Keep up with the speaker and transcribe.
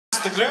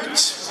Bas de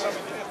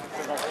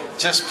Groot.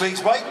 Just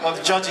please wait while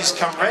the judges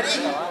come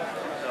ready.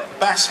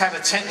 Bas had a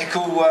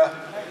technical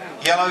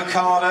yellow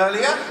card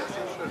earlier.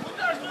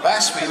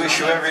 Bas, we wish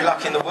you every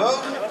luck in the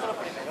world.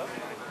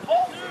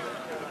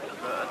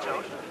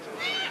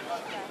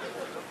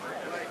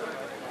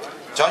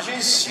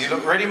 Judges, you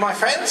look ready, my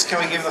friends?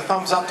 Can we give the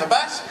thumbs up to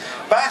Bas?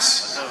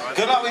 Bas,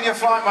 good luck with your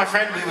flight, my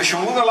friend. We wish you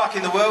all the luck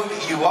in the world.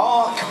 You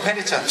are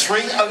competitor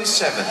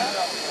 307.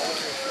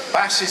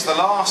 Bas is the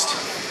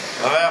last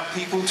of our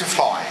people to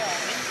fly.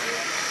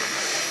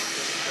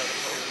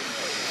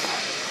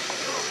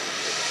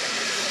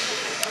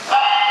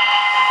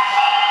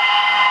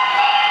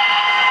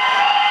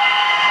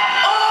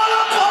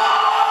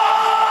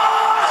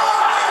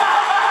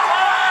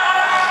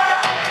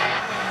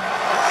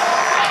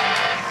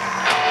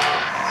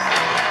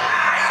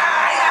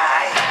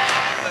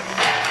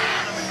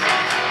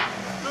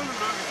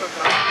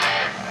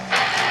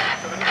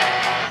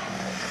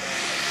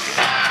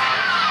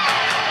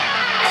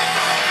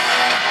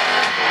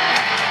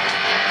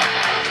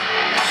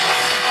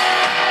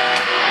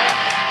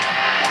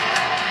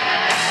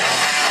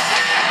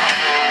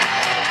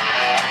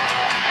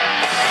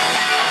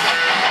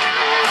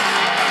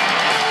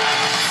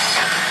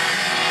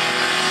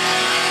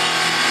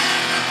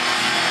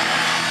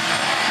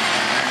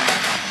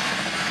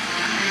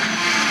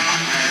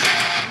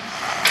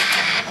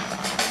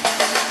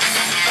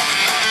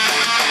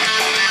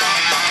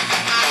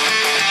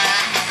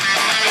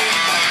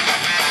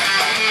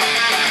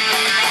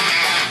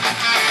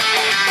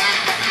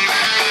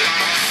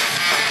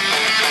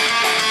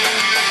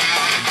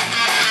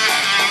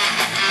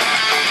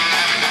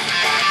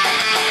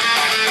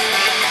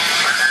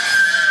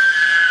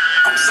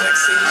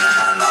 Sexy and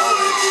I know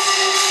it.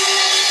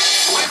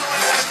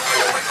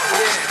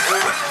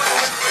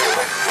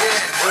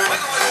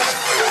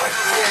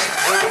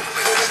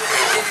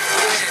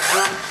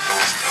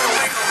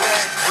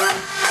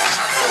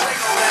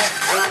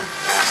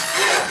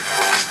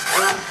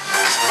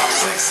 I'm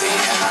sexy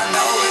and I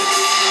know it.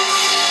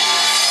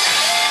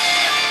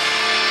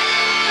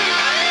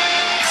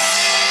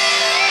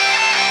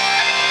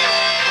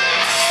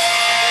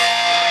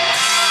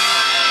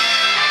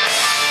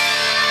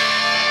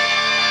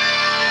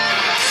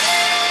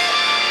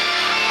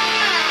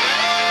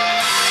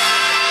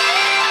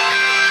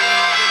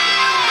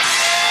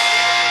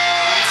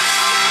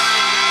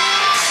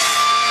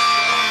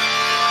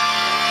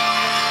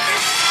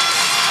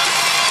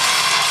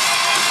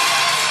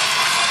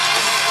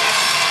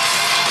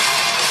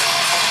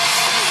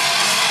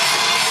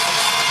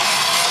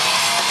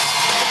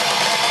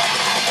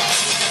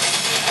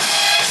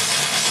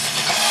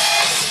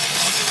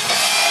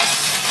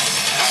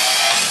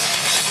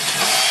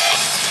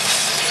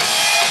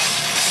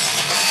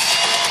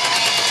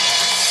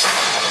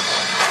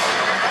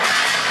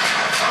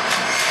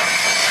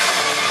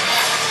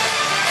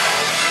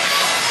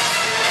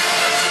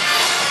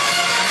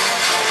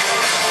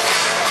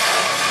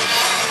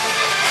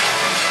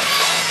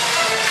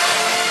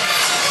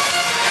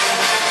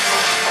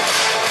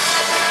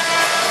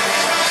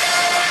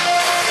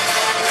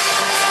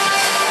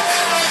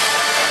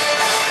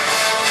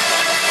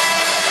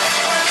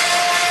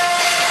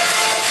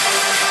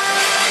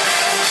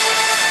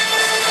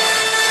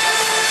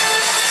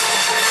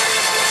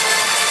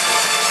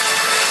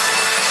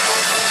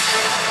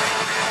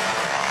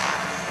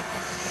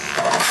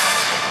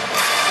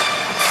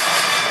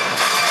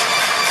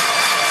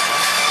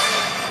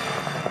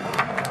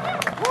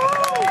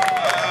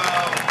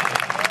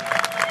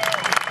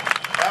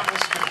 That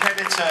was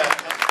competitor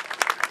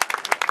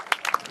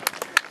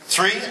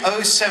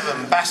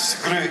 307, Bas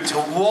de Groot.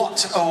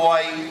 What a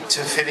way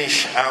to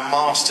finish our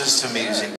Masters to Music.